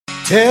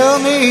Tell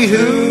me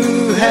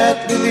who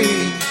hath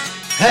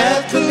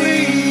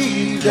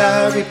believed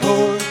our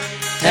report,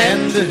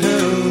 and to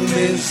whom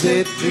is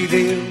it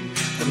revealed,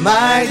 the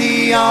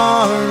mighty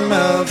arm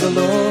of the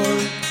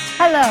Lord.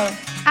 Hello,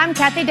 I'm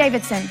Kathie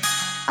Davidson.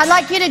 I'd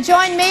like you to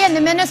join me and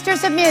the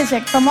ministers of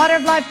music from Water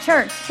of Life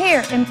Church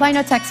here in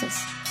Plano, Texas,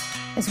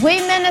 as we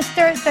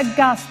minister the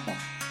gospel,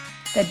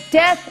 the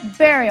death,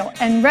 burial,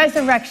 and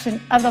resurrection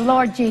of the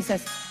Lord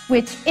Jesus,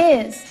 which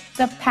is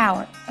the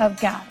power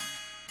of God.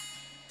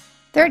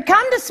 There had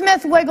come to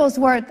Smith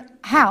Wigglesworth's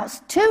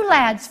house 2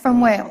 lads from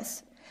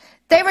Wales.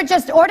 They were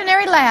just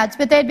ordinary lads,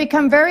 but they had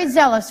become very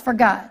zealous for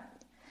God.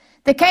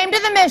 They came to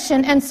the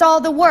mission and saw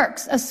the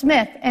works of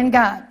Smith and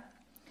God.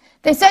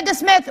 They said to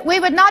Smith, "We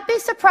would not be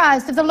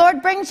surprised if the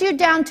Lord brings you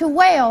down to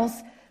Wales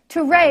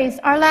to raise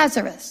our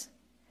Lazarus."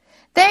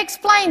 They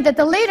explained that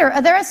the leader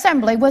of their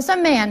assembly was a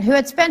man who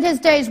had spent his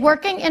days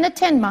working in a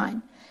tin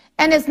mine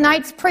and his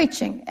nights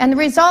preaching, and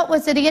the result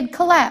was that he had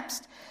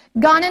collapsed,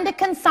 gone into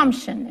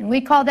consumption, and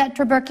we call that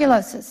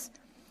tuberculosis.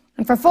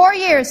 And for 4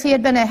 years, he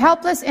had been a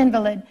helpless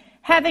invalid,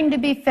 having to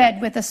be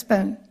fed with a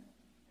spoon.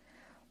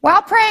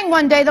 While praying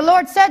one day, the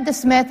Lord said to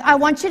Smith, "I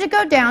want you to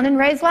go down and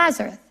raise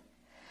Lazarus."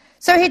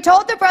 So he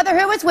told the brother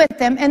who was with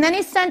him, and then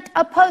he sent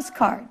a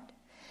postcard.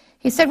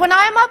 He said, "When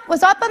I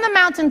was up on the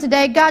mountain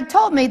today, God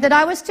told me that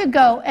I was to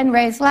go and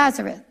raise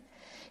Lazarus."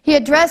 He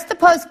addressed the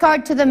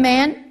postcard to the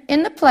man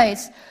in the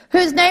place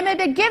whose name had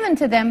been given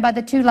to them by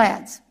the 2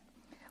 lads.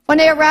 When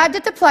they arrived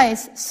at the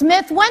place,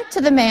 Smith went to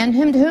the man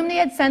to whom he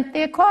had sent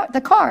the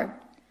card.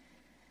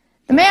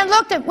 The man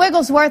looked at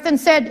Wigglesworth and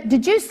said,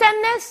 "Did you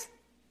send this?"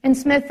 And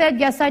Smith said,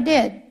 "Yes, I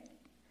did."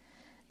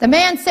 The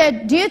man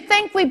said, "Do you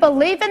think we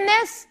believe in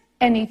this?"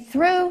 And he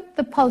threw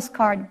the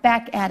postcard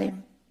back at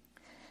him.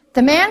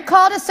 The man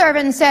called a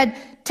servant and said,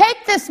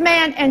 "Take this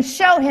man and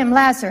show him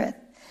Lazarus."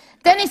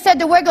 Then he said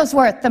to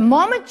Wigglesworth, "The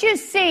moment you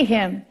see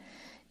him,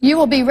 you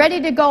will be ready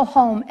to go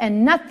home,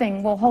 and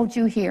nothing will hold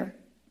you here."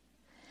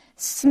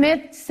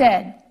 Smith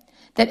said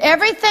that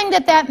everything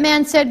that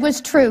man said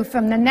was true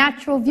from the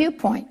natural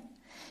viewpoint.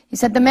 He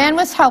said the man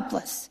was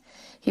helpless.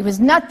 He was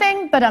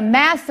nothing but a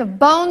mass of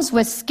bones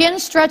with skin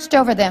stretched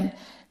over them.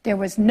 There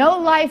was no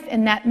life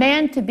in that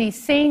man to be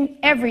seen.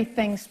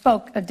 Everything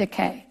spoke of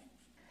decay.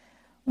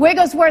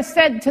 Wigglesworth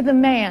said to the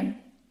man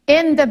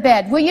in the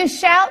bed, "Will you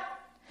shout?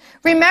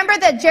 Remember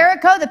that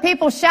Jericho, the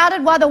people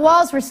shouted while the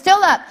walls were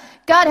still up.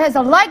 God has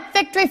a like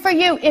victory for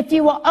you if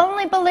you will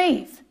only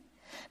believe."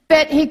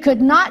 But he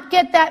could not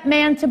get that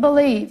man to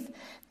believe.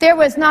 There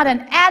was not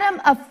an atom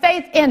of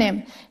faith in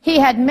him. He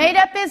had made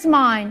up his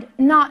mind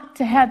not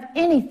to have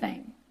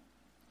anything.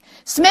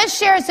 Smith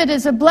shares it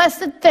as a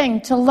blessed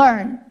thing to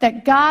learn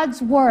that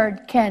God's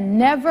word can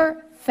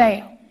never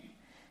fail.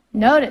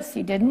 Notice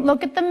he didn't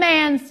look at the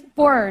man's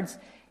words.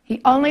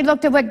 He only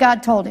looked at what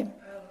God told him.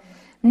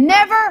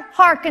 Never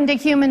hearken to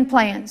human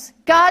plans.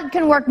 God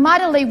can work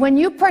mightily when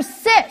you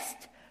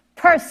persist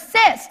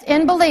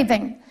in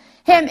believing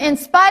him in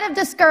spite of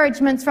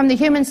discouragements from the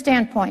human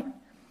standpoint.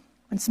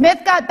 When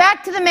Smith got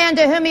back to the man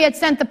to whom he had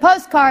sent the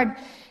postcard,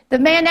 the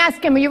man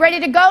asked him, "Are you ready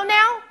to go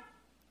now?"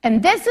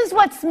 And this is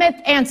what Smith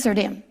answered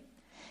him.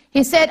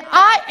 He said,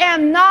 "I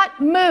am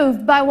not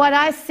moved by what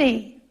I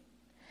see."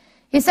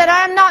 He said,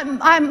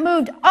 I'm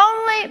moved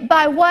only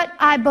by what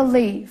I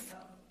believe.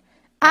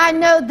 I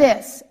know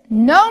this: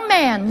 no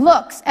man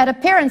looks at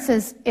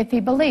appearances if he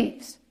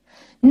believes.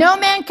 No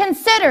man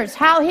considers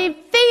how he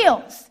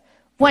feels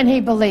when he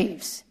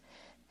believes.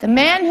 The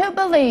man who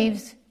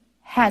believes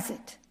has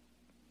it.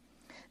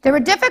 There were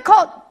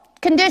difficult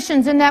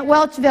conditions in that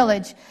Welsh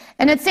village,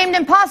 and it seemed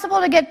impossible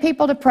to get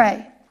people to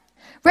pray.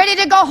 "Ready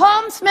to go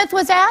home?" Smith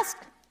was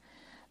asked.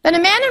 But a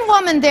man and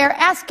woman there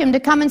asked him to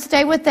come and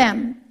stay with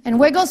them. And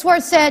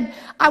Wigglesworth said,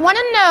 "I want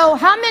to know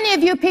how many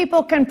of you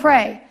people can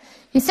pray."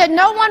 He said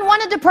no one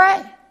wanted to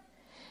pray.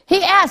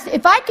 He asked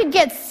if I could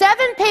get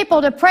 7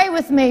 people to pray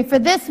with me for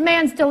this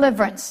man's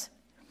deliverance.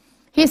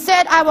 He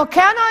said, "I will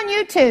count on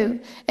you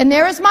 2, and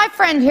there is my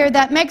friend here,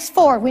 that makes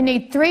 4. We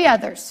need 3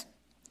 others."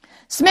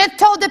 Smith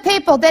told the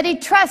people that he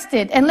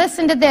trusted, and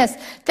listen to this,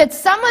 that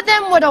some of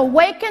them would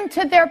awaken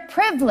to their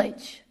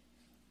privilege,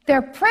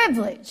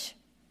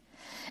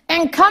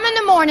 and come in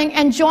the morning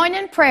and join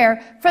in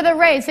prayer for the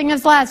raising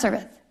of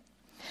Lazarus.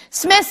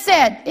 Smith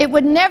said it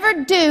would never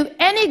do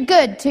any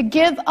good to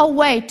give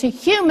away to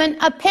human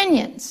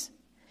opinions.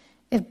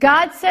 If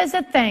God says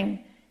a thing,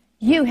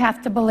 you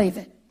have to believe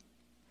it.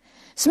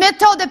 Smith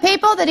told the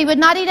people that he would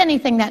not eat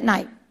anything that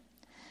night.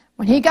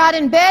 When he got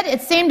in bed,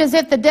 it seemed as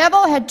if the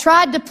devil had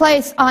tried to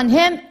place on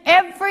him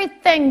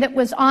everything that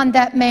was on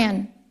that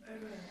man.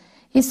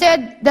 He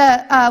said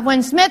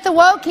when Smith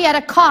awoke, he had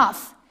a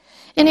cough,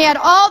 and he had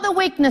all the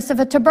weakness of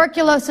a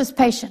tuberculosis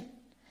patient.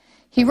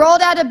 He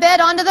rolled out of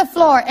bed onto the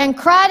floor and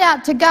cried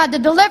out to God to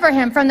deliver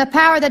him from the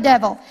power of the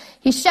devil.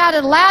 He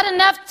shouted loud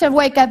enough to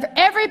wake up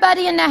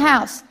everybody in the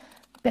house,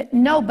 but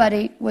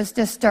nobody was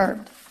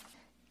disturbed.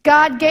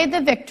 God gave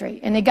the victory,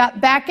 and he got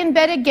back in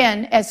bed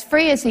again as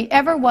free as he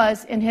ever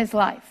was in his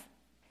life.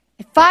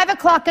 At 5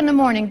 o'clock in the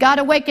morning, God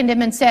awakened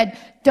him and said,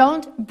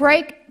 "Don't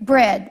break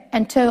bread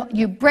until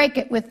you break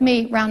it with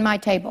me round my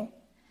table."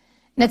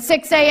 And at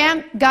 6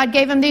 a.m., God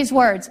gave him these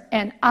words,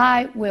 "And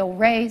I will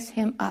raise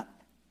him up."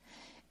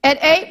 At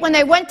 8, when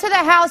they went to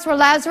the house where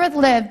Lazarus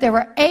lived, there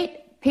were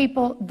 8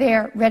 people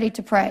there ready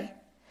to pray.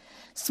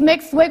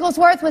 Smith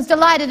Wigglesworth was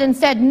delighted and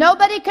said,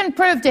 "Nobody can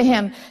prove to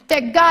him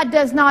that God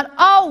does not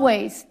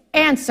always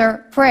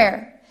answer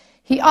prayer.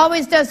 He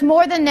always does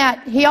more than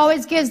that. He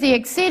always gives the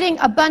exceeding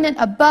abundant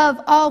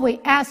above all we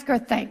ask or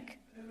think."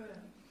 Amen.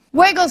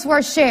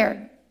 Wigglesworth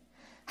shared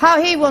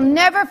how he will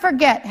never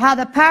forget how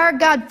the power of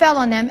God fell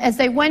on them as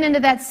they went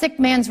into that sick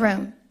man's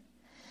room.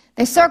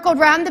 They circled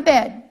round the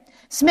bed.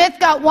 Smith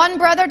got one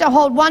brother to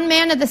hold one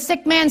man of the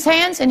sick man's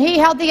hands, and he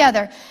held the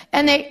other.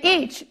 And they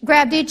each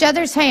grabbed each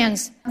other's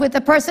hands with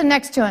the person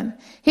next to him.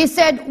 He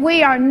said,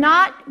 "We are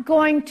not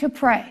going to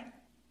pray."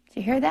 Did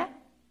you hear that?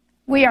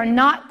 We are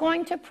not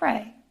going to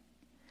pray.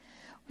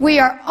 We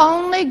are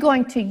only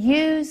going to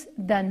use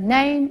the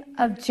name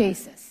of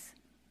Jesus.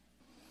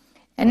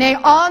 And they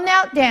all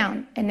knelt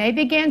down, and they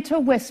began to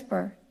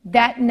whisper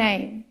that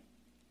name,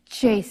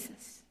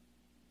 Jesus.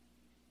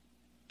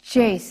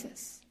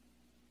 Jesus.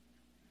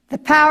 The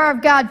power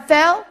of God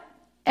fell,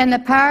 and the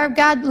power of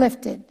God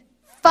lifted.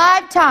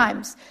 5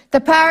 times the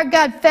power of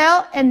God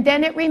fell, and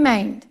then it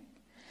remained.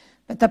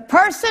 But the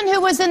person who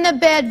was in the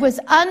bed was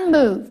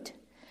unmoved.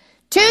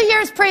 2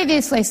 years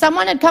previously,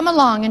 someone had come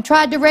along and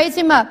tried to raise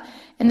him up,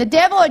 and the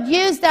devil had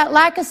used that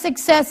lack of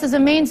success as a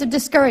means of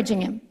discouraging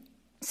him.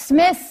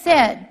 Smith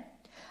said,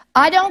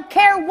 "I don't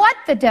care what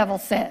the devil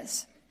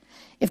says.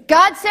 If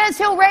God says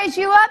he'll raise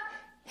you up,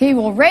 he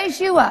will raise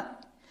you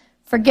up.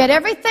 Forget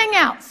everything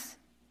else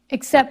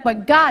except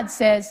what God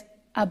says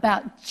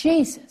about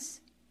Jesus."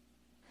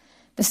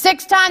 The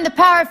 6th time the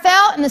power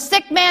fell, and the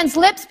sick man's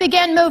lips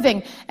began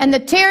moving, and the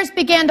tears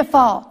began to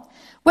fall.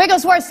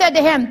 Wigglesworth said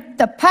to him,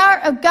 "The power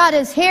of God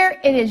is here.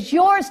 It is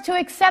yours to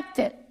accept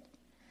it."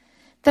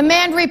 The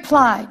man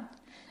replied,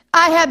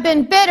 "I have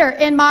been bitter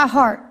in my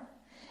heart,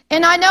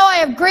 and I know I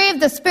have grieved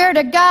the Spirit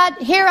of God.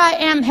 Here I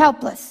am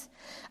helpless.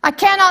 I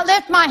cannot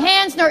lift my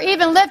hands nor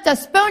even lift a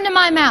spoon to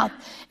my mouth."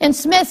 And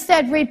Smith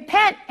said,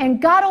 "Repent,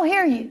 and God will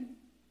hear you."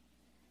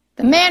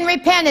 The man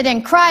repented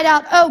and cried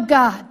out, "Oh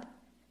God,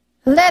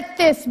 let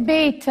this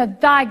be to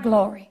thy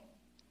glory."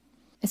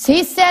 As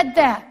he said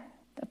that,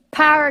 the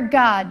power of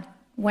God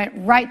went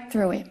right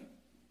through him.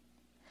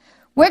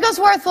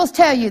 Wigglesworth will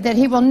tell you that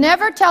he will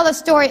never tell a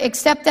story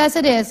except as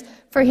it is,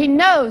 for he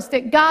knows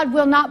that God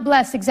will not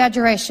bless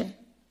exaggeration.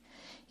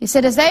 He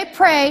said, as they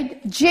prayed,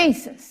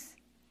 "Jesus,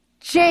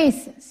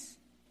 Jesus,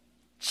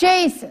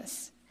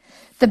 Jesus,"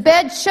 the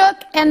bed shook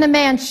and the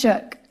man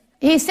shook.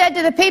 He said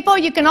to the people,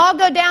 "You can all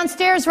go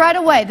downstairs right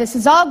away. This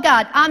is all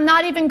God. I'm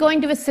not even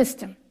going to assist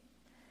him."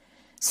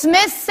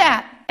 Smith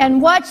sat and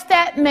watched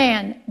that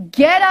man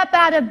get up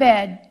out of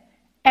bed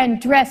and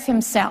dress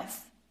himself.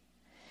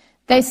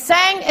 They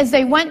sang as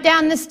they went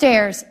down the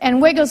stairs,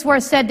 and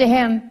Wigglesworth said to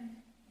him,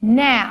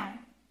 "Now,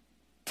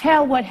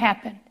 tell what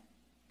happened."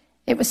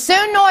 It was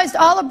soon noised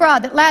all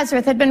abroad that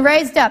Lazarus had been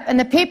raised up, and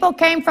the people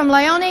came from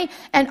Leone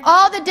and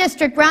all the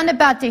district round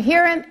about to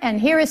hear him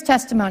and hear his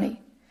testimony.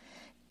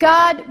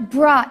 God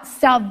brought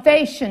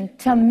salvation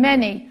to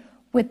many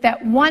with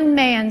that one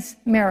man's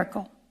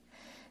miracle.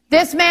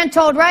 This man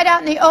told right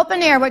out in the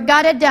open air what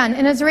God had done,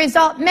 and as a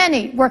result,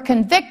 many were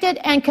convicted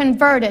and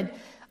converted.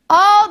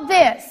 All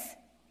this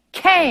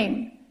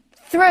came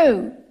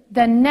through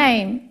the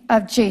name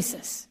of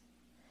Jesus,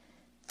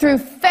 through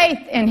faith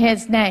in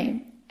his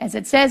name. As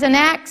it says in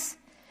Acts,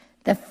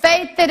 the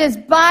faith that is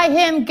by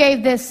him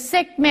gave this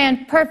sick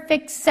man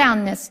perfect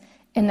soundness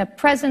in the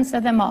presence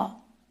of them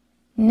all.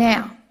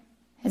 Now,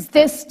 has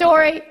this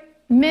story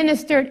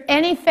ministered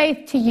any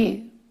faith to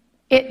you?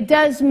 It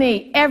does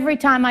me every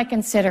time I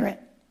consider it.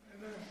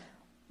 Amen.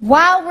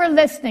 While we're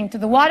listening to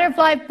the Water of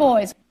Life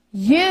boys,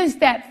 use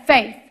that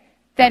faith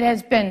that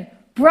has been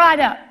brought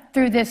up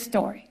through this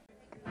story.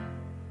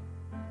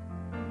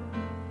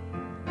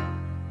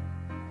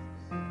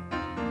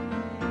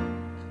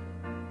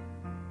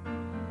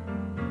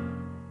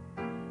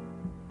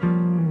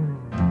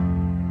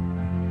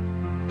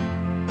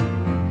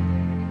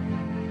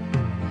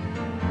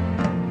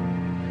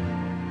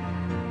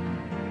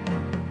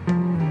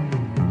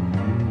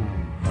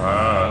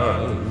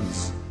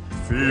 Has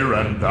fear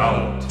and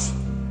doubt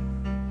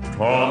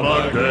come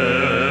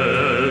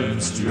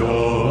against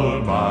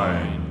your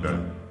mind?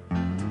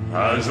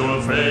 Has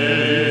your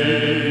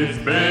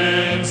faith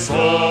been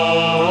sorely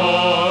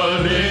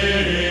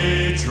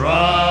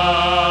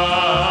tried?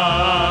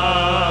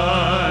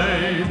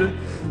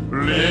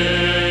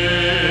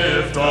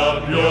 Lift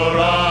up your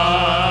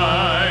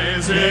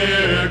eyes,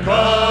 here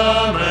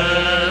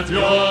cometh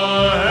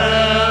your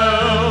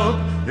help.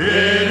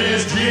 It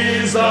is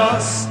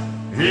Jesus,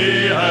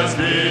 he has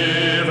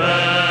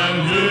given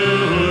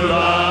you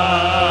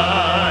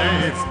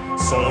life.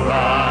 So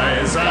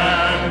rise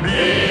and be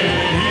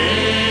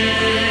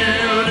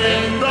healed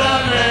in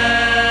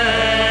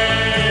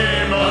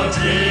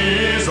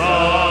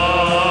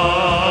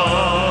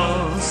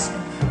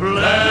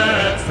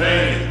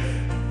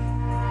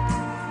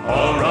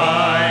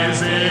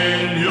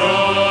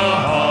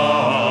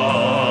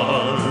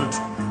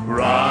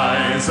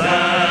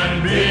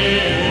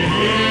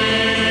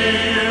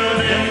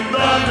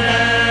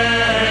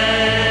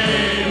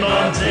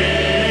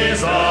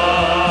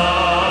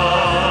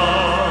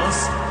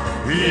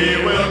He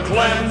will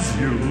cleanse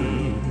you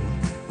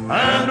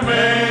and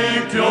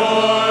make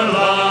your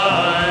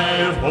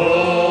life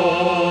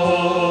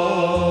whole.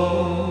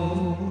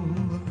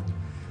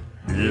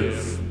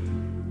 If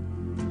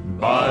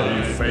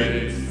by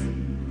faith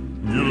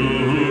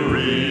you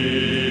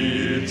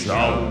reach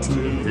out to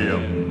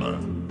Him,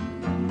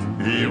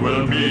 He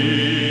will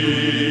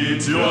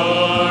meet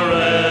your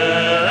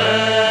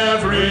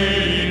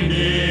every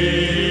need.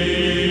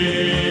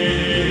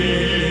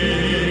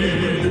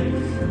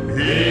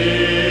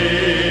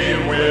 He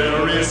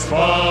will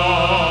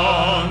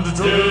respond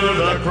to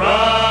the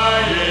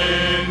cry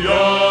in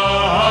your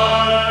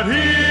heart.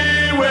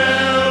 He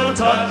will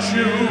touch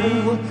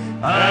you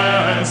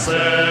and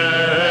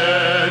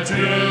set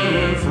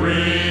you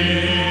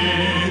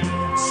free.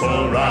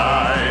 So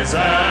rise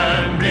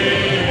and be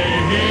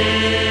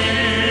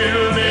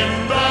healed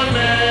in the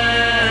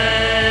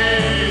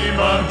name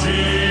of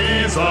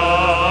Jesus.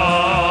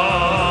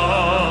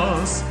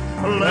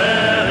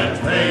 Let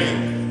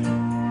faith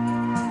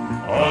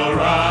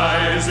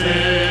arise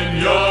in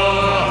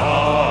your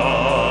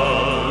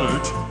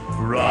heart.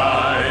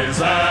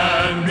 Rise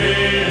and be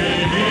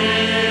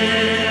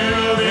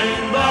healed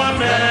in the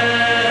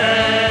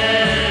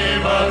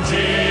name of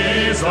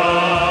Jesus.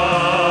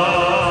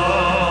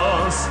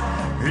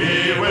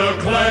 He will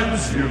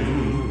cleanse you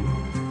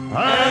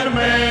and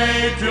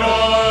make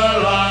your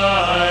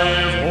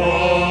life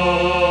whole.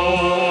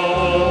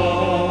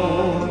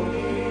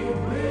 He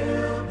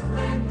will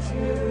cleanse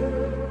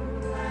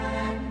you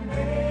and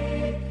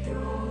make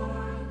your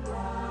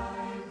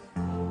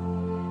life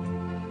whole.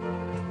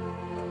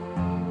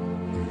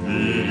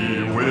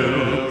 He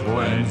will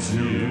cleanse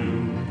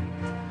you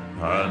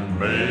and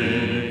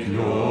make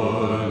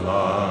your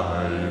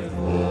life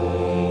whole.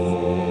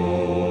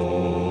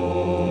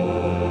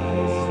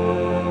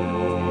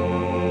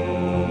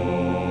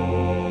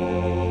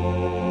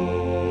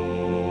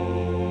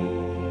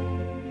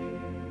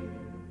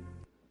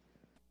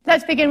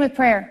 Let's begin with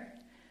prayer.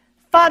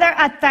 Father,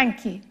 I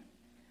thank you.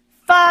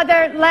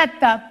 Father, let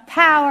the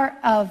power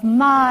of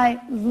my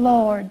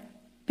Lord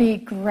be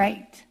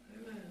great.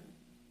 Amen.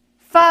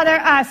 Father,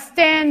 I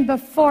stand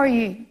before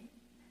you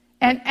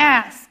and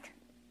ask,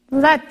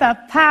 let the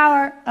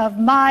power of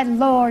my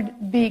Lord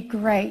be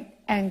great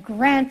and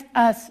grant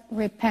us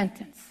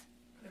repentance.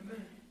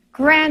 Amen.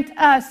 Grant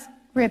us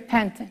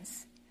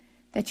repentance.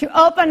 That you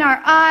open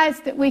our eyes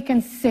that we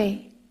can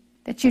see.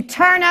 That you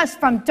turn us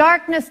from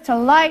darkness to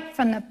light,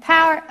 from the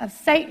power of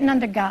Satan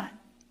unto God.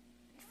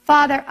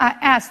 Father, I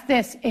ask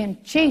this in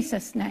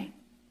Jesus' name.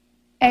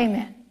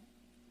 Amen.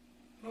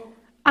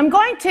 I'm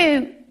going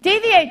to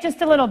deviate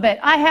just a little bit.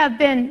 I have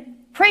been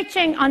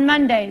preaching on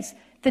Mondays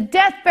the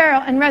death,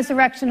 burial, and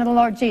resurrection of the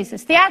Lord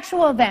Jesus, the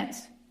actual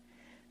events.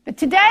 But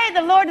today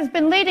the Lord has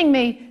been leading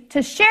me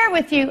to share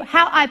with you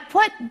how I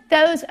put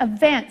those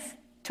events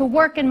to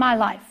work in my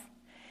life.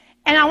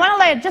 And I want to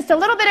lay just a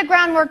little bit of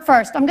groundwork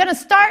first. I'm going to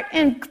start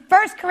in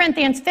 1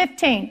 Corinthians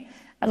 15.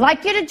 I'd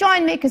like you to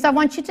join me because I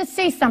want you to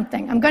see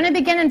something. I'm going to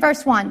begin in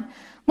verse 1.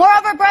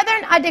 Moreover,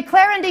 brethren, I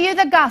declare unto you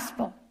the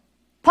gospel.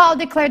 Paul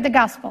declared the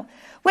gospel,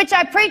 which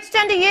I preached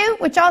unto you,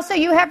 which also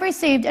you have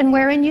received, and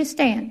wherein you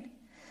stand,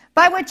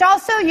 by which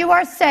also you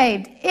are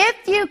saved,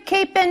 if you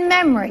keep in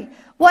memory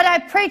what I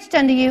preached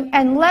unto you,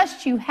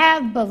 unless you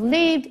have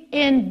believed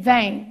in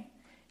vain.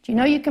 Do you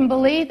know you can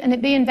believe and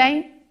it be in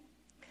vain?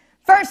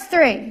 Verse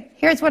 3,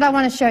 here's what I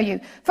want to show you.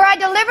 For I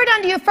delivered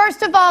unto you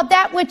first of all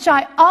that which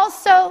I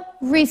also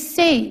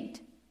received.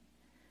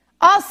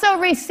 Also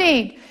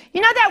received.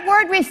 You know that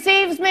word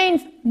receives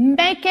means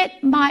make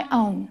it my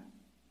own.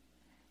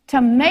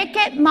 To make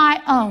it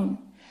my own.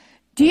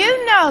 Do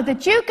you know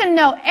that you can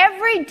know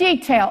every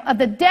detail of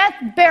the death,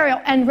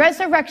 burial, and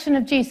resurrection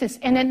of Jesus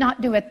and it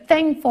not do a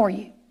thing for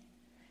you?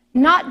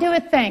 Not do a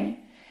thing.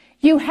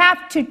 You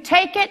have to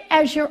take it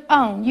as your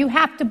own. You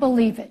have to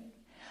believe it.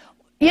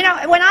 You know,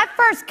 when I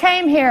first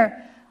came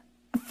here,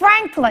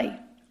 frankly,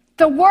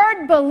 the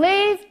word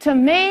believe to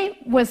me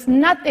was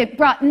it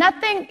brought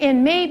nothing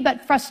in me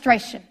but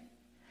frustration.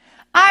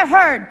 I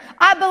heard,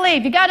 I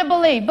believe, you got to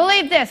believe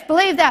this,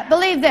 believe that,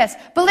 believe this,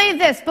 believe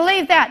this,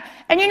 believe that.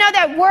 And you know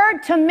that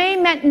word to me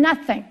meant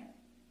nothing.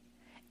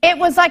 It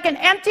was like an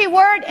empty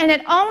word and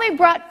it only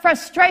brought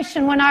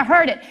frustration when I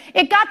heard it.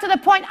 It got to the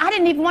point I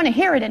didn't even want to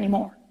hear it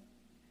anymore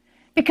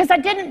because I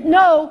didn't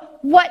know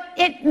what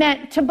it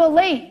meant to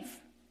believe.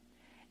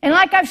 And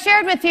like I've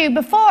shared with you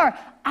before,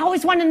 I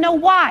always want to know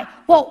why.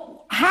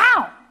 Well,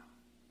 how?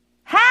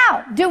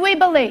 How do we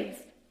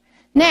believe?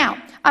 Now,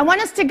 I want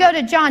us to go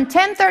to John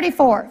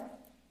 10:34.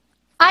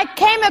 I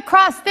came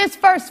across this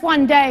verse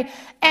one day,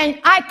 and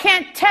I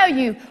can't tell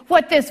you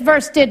what this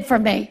verse did for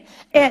me.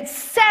 It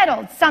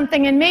settled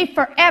something in me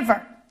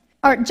forever.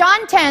 Or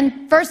John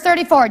 10, verse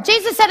 34.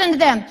 Jesus said unto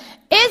them,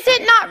 is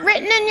it not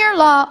written in your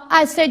law,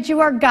 I said you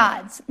are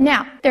gods?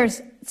 Now,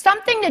 there's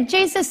something that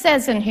Jesus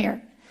says in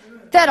here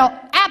that'll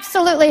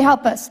absolutely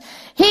help us.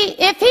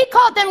 If he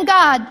called them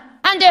God,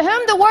 unto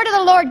whom the word of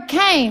the Lord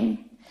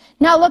came.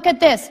 Now look at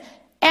this.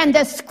 And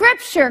the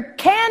scripture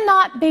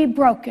cannot be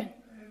broken.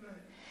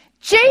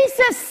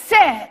 Jesus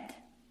said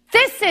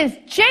is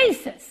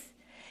Jesus.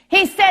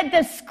 He said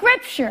the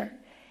Scripture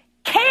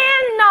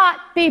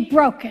cannot be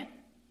broken.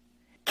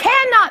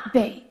 Cannot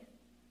be.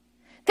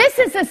 This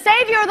is the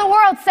Savior of the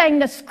world saying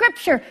the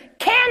Scripture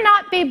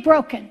cannot be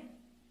broken.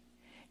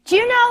 Do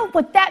you know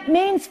what that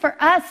means for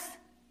us?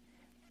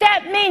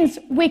 That means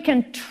we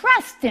can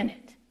trust in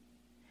it.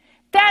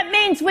 That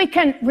means we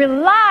can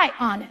rely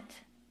on it.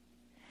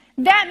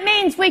 That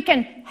means we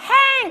can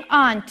hang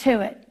on to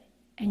it.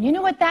 And you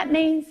know what that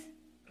means?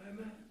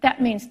 Amen.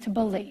 That means to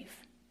believe.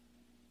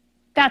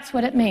 That's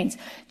what it means.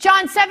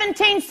 John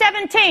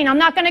 17:17. I'm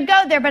not going to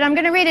go there, but I'm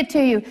going to read it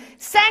to you.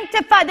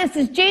 Sanctify. This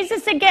is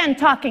Jesus again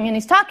talking, and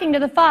he's talking to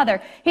the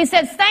Father. He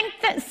says,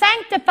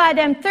 sanctify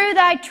them through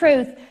thy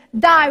truth.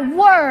 Thy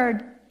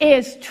word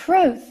is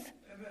truth.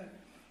 Amen.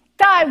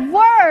 Thy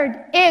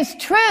word is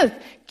truth.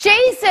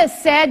 Jesus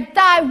said,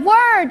 thy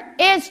word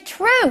is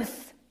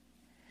truth.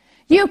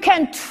 You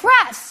can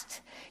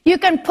trust. You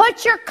can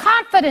put your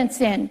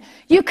confidence in.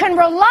 You can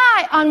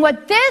rely on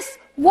what this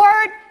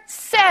word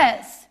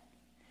says.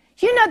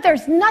 You know,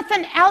 there's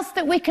nothing else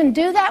that we can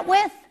do that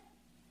with.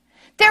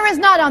 There is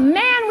not a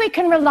man we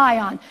can rely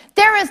on.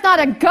 There is not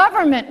a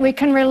government we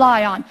can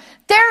rely on.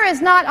 There is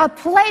not a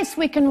place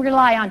we can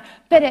rely on.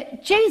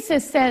 But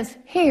Jesus says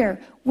here,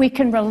 we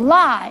can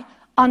rely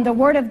on the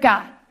Word of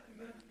God.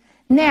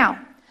 Now,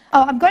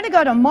 I'm going to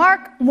go to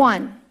Mark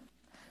 1.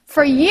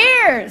 For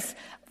years,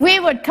 we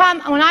would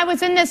come, when I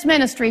was in this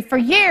ministry, for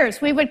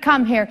years we would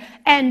come here,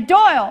 and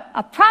Doyle,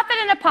 a prophet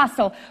and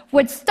apostle,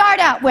 would start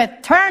out with,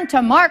 turn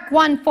to Mark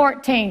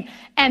 1:14,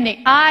 and the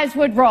eyes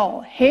would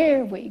roll.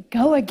 Here we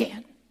go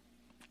again.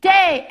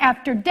 Day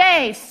after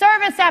day,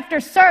 service after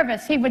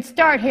service, he would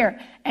start here.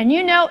 And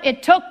you know,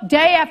 it took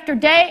day after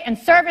day and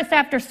service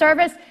after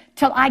service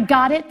till I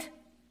got it.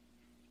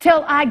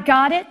 Till I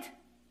got it.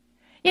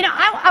 You know,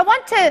 I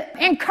want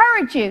to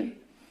encourage you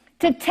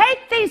to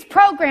take these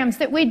programs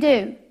that we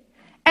do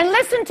and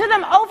listen to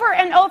them over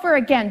and over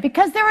again,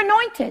 because they're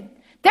anointed.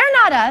 They're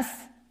not us.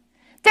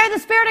 They're the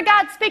Spirit of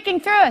God speaking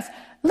through us.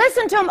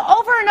 Listen to them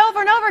over and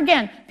over and over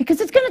again, because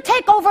it's going to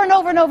take over and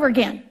over and over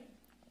again.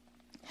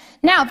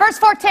 Now, verse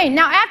 14.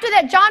 Now, after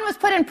that John was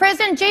put in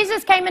prison,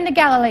 Jesus came into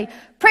Galilee,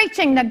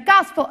 preaching the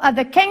gospel of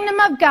the kingdom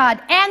of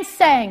God and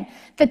saying,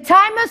 the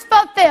time is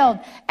fulfilled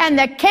and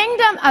the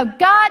kingdom of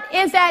God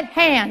is at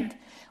hand.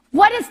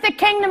 What is the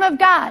kingdom of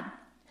God?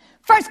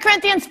 1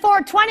 Corinthians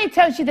 4:20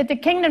 tells you that the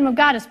kingdom of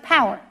God is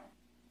power.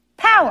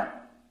 Power.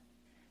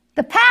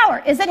 The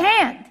power is at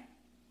hand.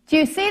 Do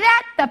you see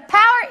that? The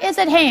power is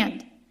at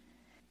hand.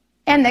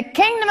 And the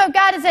kingdom of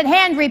God is at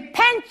hand.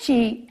 Repent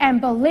ye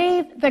and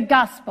believe the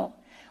gospel.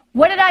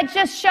 What did I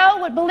just show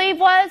what believe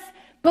was?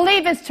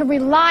 Believe is to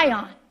rely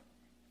on.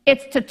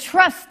 It's to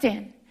trust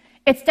in.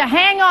 It's to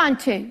hang on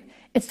to.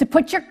 It's to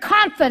put your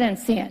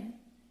confidence in.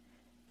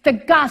 The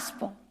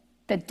gospel.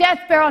 The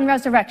death, burial, and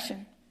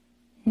resurrection.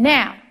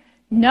 Now,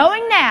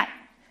 knowing that,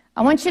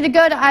 I want you to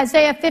go to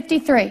Isaiah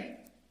 53.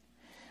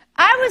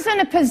 I was in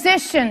a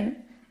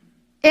position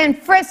in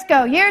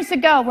Frisco years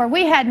ago where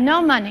we had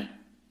no money.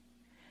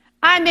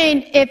 I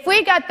mean, if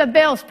we got the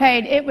bills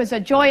paid, it was a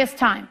joyous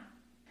time.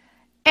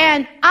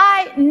 And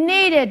I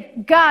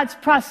needed God's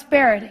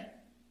prosperity.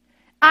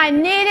 I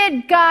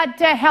needed God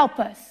to help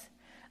us.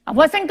 I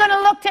wasn't going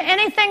to look to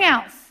anything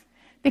else,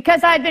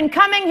 because I'd been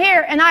coming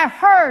here and I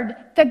heard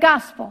the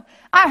gospel.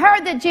 I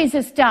heard that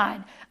Jesus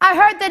died. I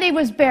heard that he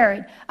was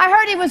buried. I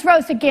heard he was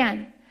rose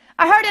again.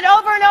 I heard it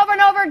over and over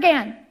and over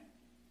again.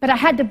 But I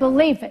had to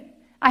believe it.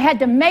 I had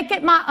to make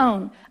it my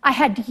own. I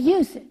had to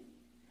use it.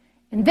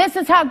 And this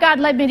is how God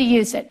led me to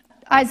use it.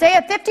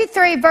 Isaiah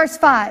 53, verse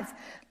 5.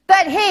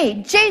 But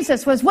he,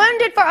 Jesus, was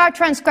wounded for our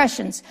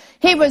transgressions.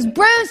 He was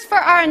bruised for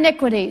our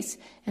iniquities.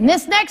 And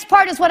this next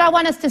part is what I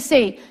want us to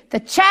see. The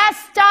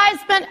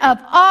chastisement of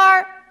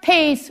our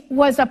peace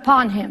was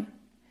upon him.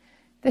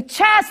 The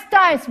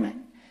chastisement,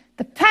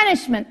 the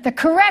punishment, the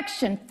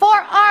correction for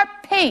our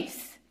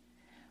peace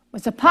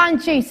was upon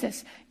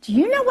Jesus. Do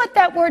you know what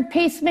that word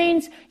peace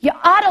means? You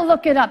ought to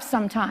look it up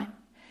sometime.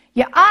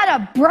 You ought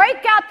to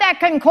break out that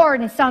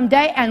concordance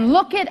someday and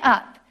look it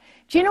up.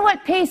 Do you know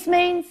what peace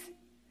means?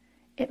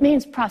 It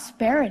means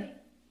prosperity.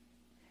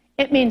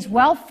 It means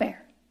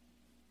welfare.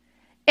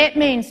 It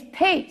means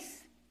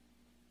peace.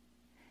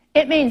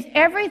 It means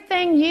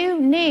everything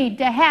you need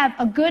to have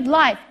a good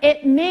life.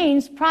 It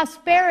means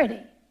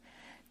prosperity.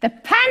 The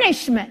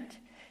punishment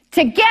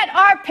to get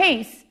our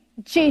peace,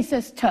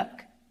 Jesus took.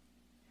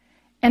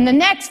 In the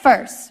next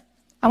verse,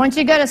 I want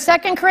you to go to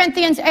 2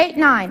 Corinthians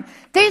 8:9.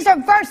 These are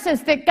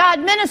verses that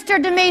God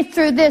ministered to me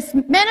through this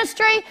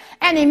ministry,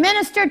 and he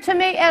ministered to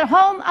me at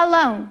home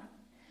alone.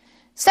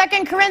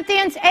 2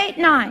 Corinthians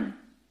 8:9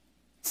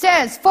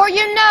 says, for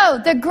you know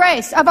the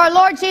grace of our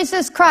Lord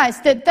Jesus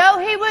Christ, that though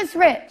he was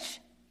rich,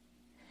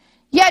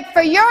 yet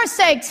for your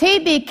sakes he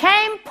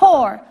became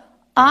poor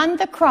on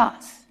the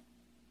cross,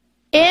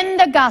 in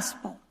the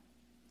gospel,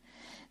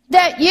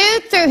 that you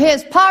through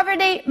his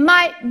poverty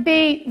might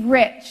be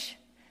rich.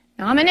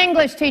 Now, I'm an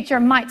English teacher.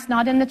 Might's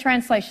not in the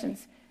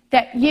translations.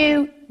 That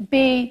you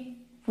be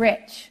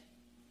rich.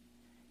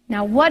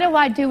 Now, what do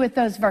I do with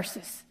those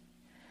verses?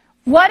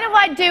 What do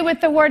I do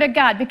with the Word of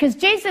God? Because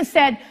Jesus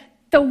said,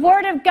 the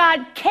Word of God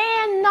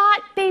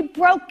cannot be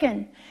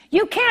broken.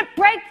 You can't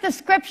break the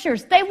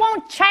Scriptures. They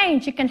won't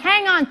change. You can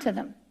hang on to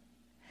them.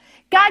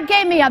 God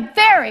gave me a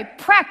very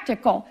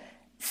practical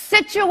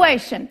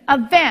situation,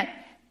 event,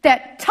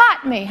 that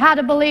taught me how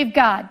to believe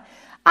God.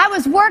 I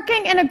was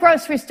working in a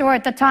grocery store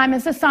at the time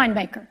as a sign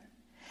maker.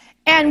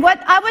 And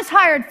what I was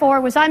hired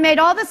for was I made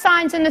all the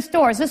signs in the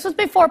stores. This was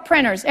before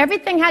printers.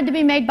 Everything had to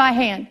be made by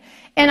hand.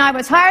 And I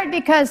was hired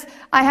because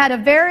I had a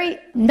very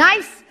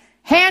nice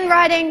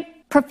handwriting,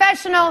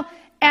 professional,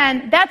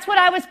 and that's what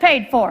I was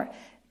paid for.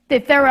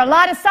 If there were a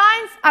lot of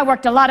signs, I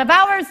worked a lot of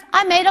hours,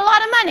 I made a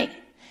lot of money.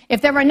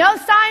 If there were no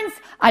signs,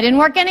 I didn't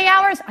work any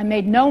hours, I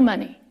made no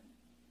money.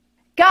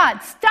 God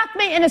stuck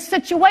me in a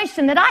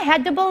situation that I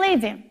had to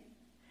believe in.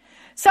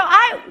 So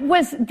I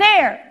was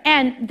there,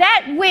 and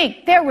that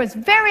week there was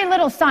very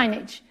little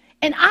signage,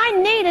 and I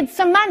needed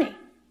some money.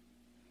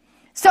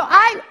 So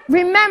I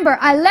remember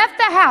I left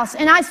the house,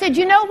 and I said,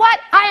 you know what?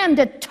 I am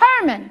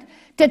determined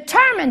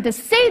to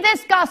see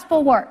this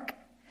gospel work.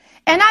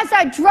 And as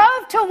I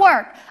drove to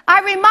work,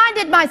 I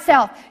reminded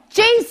myself,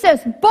 Jesus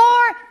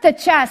bore the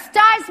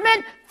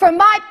chastisement for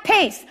my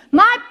peace.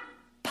 My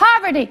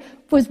poverty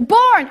was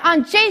born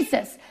on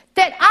Jesus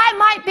that I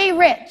might be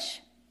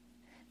rich.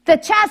 The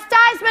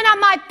chastisement of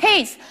my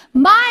peace,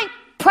 my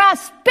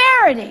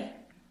prosperity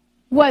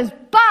was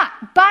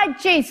bought by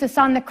Jesus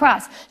on the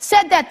cross.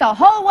 Said that the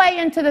whole way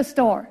into the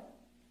store.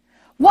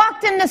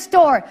 Walked in the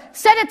store,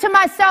 said it to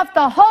myself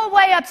the whole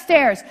way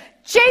upstairs.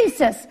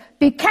 Jesus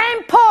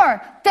became poor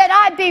that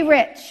I be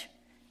rich.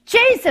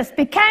 Jesus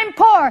became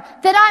poor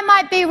that I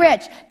might be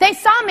rich. They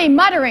saw me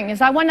muttering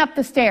as I went up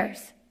the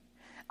stairs.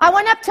 I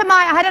went up to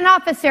I had an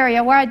office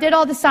area where I did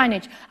all the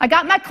signage. I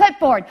got my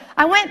clipboard.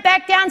 I went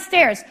back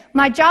downstairs.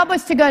 My job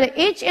was to go to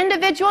each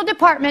individual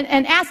department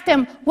and ask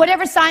them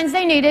whatever signs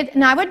they needed,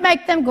 and I would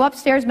make them, go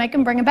upstairs, make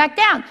them, bring them back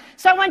down.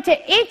 So I went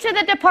to each of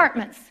the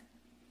departments.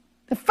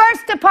 The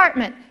first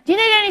department, do you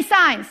need any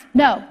signs?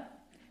 No.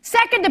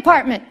 Second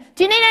department,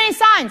 do you need any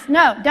signs?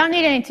 No, don't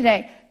need any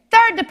today.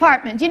 Third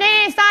department, do you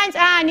need any signs?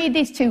 I need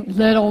these two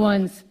little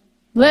ones.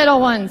 Little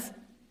ones.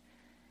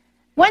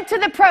 Went to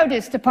the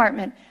produce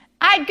department.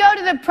 I'd go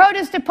to the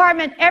produce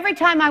department every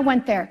time I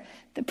went there.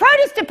 The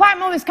produce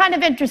department was kind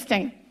of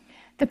interesting.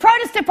 The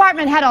produce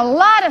department had a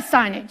lot of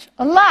signage,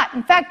 a lot.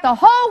 In fact, the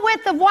whole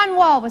width of one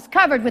wall was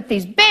covered with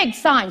these big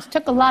signs.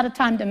 Took a lot of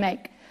time to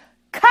make.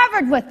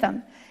 Covered with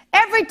them.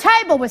 Every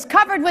table was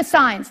covered with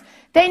signs.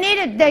 They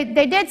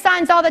did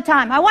signs all the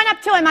time. I went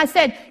up to him, I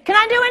said, can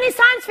I do any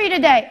signs for you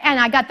today? And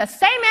I got the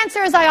same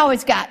answer as I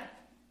always got.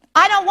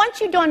 I don't want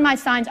you doing my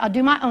signs. I'll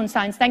do my own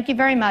signs. Thank you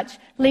very much.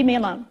 Leave me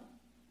alone.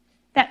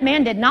 That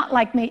man did not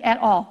like me at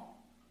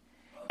all.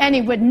 And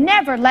he would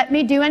never let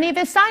me do any of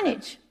his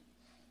signage.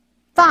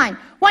 Fine.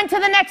 Went to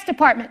the next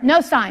department,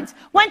 no signs.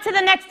 Went to the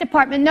next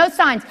department, no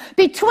signs.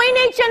 Between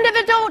each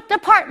individual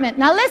department,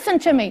 now listen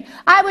to me,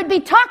 I would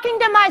be talking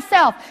to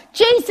myself,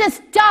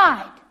 Jesus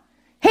died.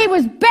 He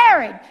was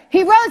buried.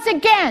 He rose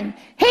again.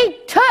 He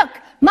took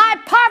my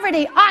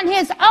poverty on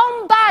his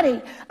own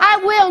body. I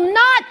will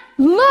not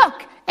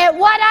look at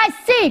what I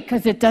see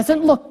because it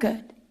doesn't look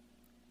good.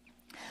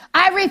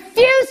 I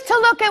refuse to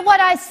look at what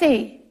I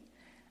see.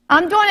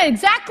 I'm doing it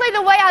exactly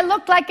the way I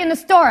looked like in the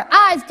store.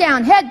 Eyes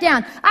down, head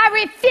down. I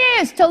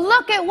refuse to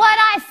look at what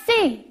I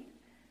see.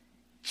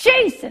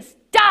 Jesus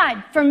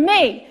died for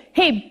me.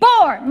 He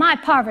bore my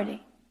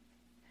poverty.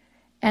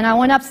 And I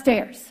went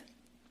upstairs.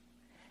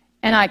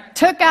 And I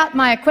took out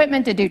my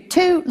equipment to do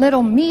 2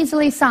 little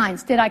measly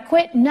signs. Did I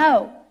quit?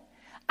 No.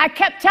 I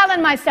kept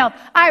telling myself,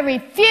 I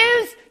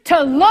refuse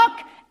to look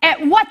at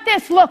what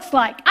this looks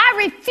like.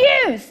 I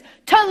refuse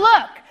to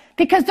look.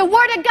 Because the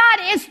Word of God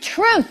is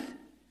truth.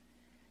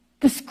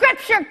 The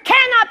Scripture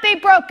cannot be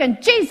broken.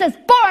 Jesus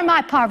bore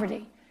my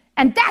poverty.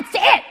 And that's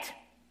it.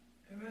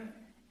 Amen.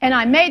 And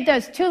I made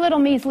those 2 little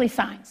measly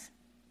signs.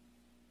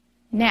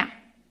 Now,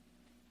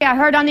 I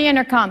heard on the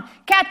intercom,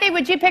 Kathie,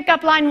 would you pick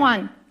up line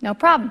 1? No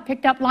problem.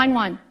 Picked up line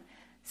 1.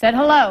 Said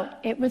hello.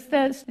 It was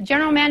the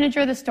general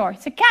manager of the store.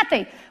 He said,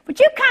 Kathie, would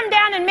you come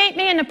down and meet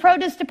me in the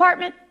produce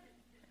department?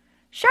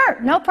 Sure,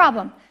 no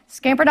problem.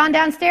 Scampered on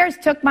downstairs,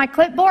 took my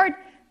clipboard,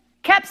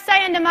 kept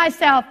saying to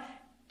myself,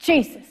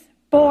 Jesus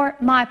bore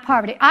my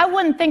poverty. I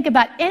wouldn't think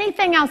about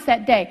anything else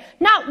that day.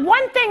 Not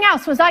one thing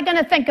else was I going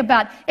to think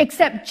about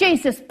except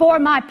Jesus bore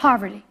my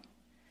poverty.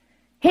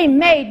 He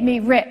made me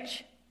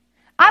rich.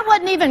 I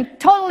wasn't even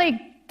totally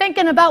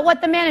thinking about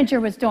what the manager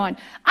was doing.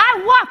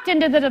 I walked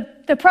into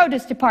the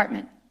produce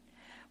department.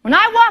 When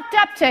I walked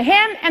up to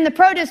him and the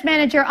produce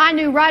manager, I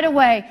knew right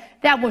away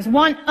that was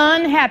one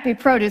unhappy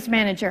produce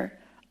manager.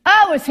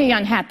 Oh, was he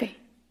unhappy.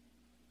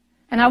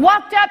 And I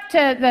walked up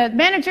to the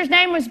manager's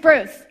name was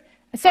Bruce.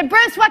 I said,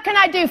 Bruce, what can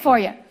I do for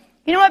you?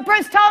 You know what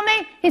Bruce told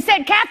me? He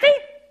said, Kathie,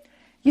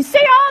 you see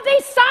all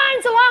these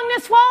signs along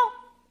this wall?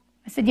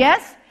 I said,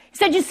 yes. He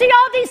said, you see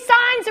all these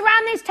signs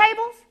around these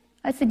tables?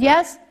 I said,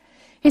 yes.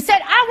 He said,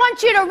 I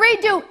want you to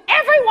redo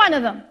every one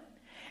of them.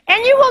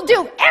 And you will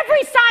do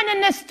every sign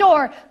in this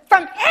store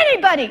from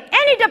anybody,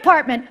 any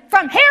department,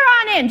 from here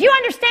on in. Do you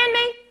understand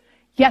me?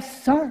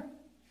 Yes, sir.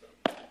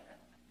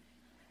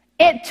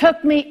 It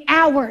took me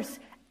hours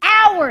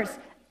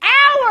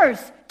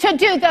to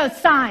do those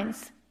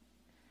signs.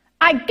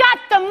 I got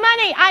the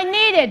money I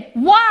needed.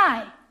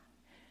 Why?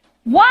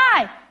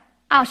 Why?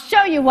 I'll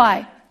show you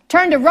why.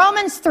 Turn to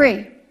Romans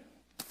 3.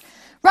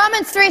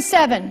 Romans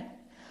 3:7.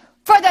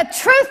 For the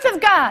truth of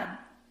God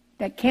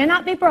that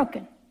cannot be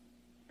broken,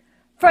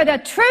 for the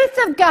truth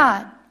of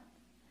God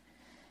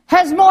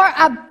has more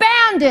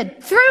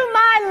abounded through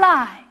my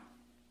lie.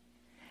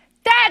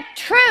 That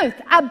truth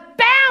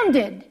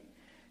abounded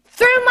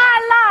through my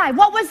lie.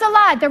 What was the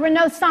lie? There were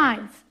no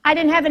signs. I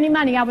didn't have any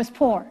money. I was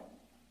poor.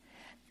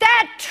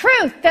 That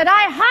truth that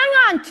I hung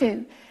on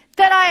to,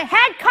 that I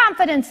had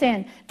confidence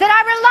in, that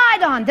I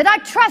relied on, that I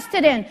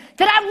trusted in,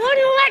 that I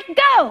wouldn't let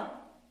go,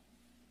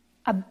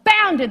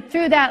 abounded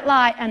through that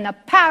lie, and the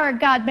power of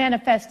God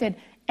manifested,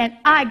 and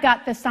I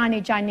got the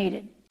signage I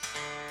needed.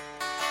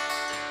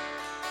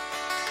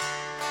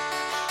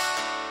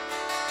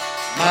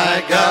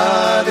 My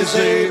God is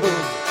able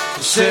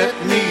to set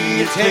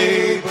me a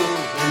table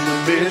in the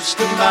midst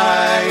of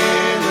my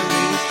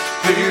enemies.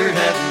 Fear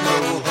had no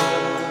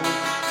hold.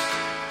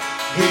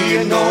 He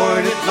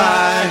anointed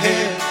my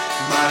head,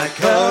 my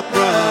cup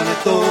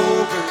runneth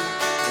over.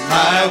 In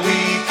my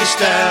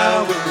weakest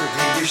hour,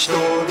 He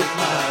restored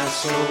my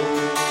soul.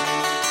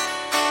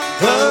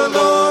 The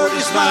Lord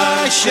is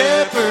my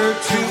shepherd,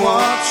 to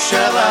want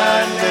shall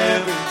I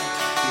never.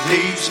 He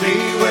leads me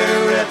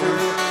wherever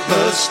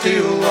the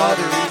still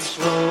waters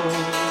flow.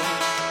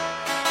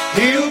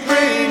 He'll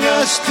bring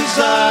us to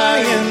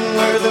Zion,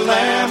 where the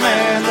lamb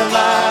and the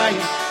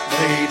lion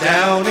lay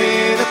down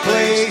in a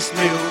place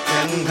milk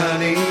and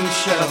honey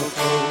shall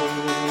flow.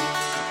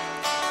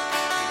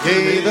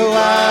 Yea, though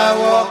I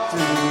walk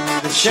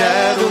through the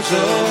shadows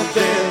of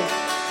death,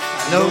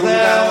 I know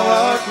thou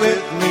art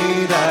with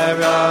me, thy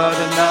rod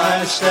and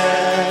thy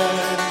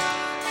staff,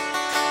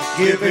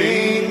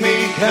 giving me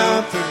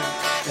comfort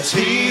as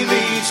He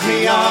leads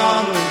me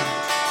onward,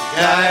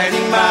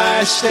 guiding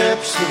my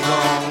steps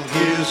along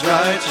His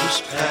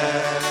righteous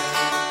path.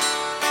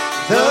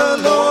 The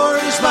Lord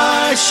is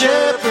my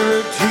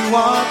shepherd, to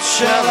want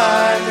shall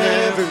I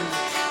never.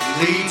 He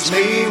leads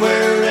me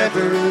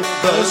wherever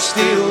the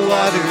still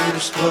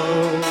waters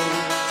flow.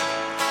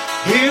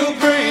 He'll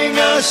bring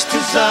us to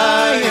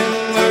Zion,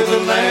 where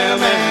the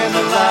lamb and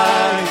the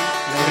lion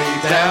lay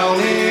down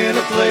in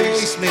a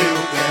place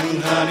milk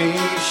and honey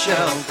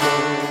shall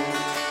flow.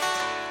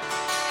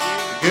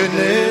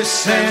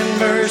 Goodness and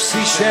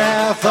mercy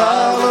shall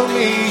follow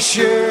me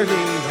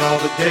surely all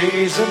the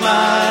days of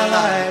my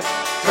life,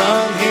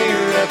 from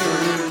here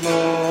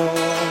evermore.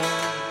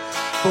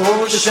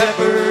 For the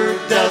shepherd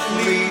doth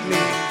lead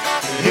me,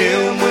 to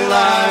Him will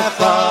I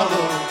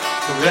follow.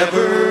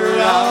 Forever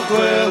I'll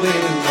dwell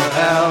in the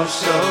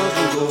house of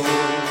the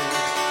Lord.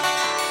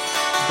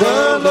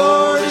 The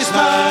Lord is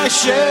my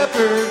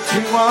shepherd, to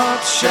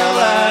want shall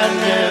I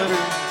never.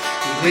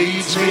 He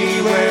leads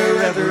me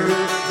wherever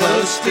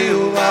the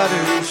still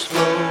waters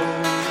flow.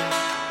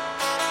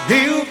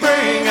 He'll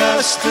bring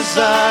us to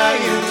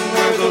Zion,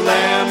 where the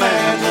lamb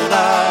and the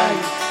lion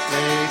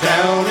lay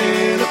down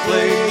in a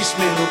place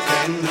milk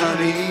and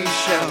honey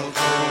shall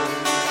flow.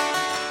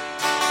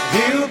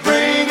 He'll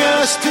bring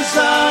us to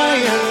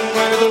Zion,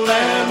 where the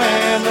lamb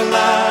and the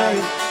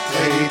lion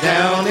lay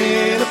down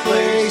in a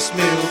place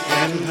milk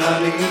and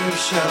honey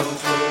shall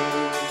flow.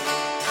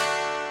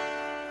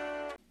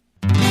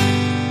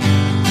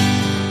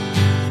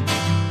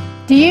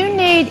 Do you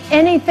need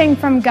anything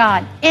from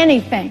God?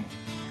 Anything?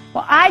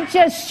 Well, I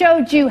just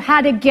showed you how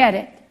to get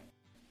it.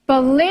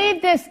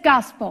 Believe this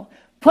gospel.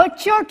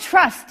 Put your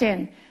trust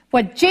in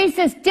what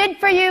Jesus did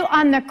for you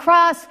on the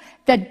cross,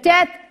 the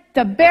death,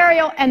 the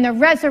burial, and the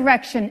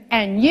resurrection,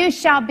 and you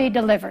shall be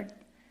delivered.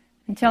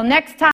 Until next time.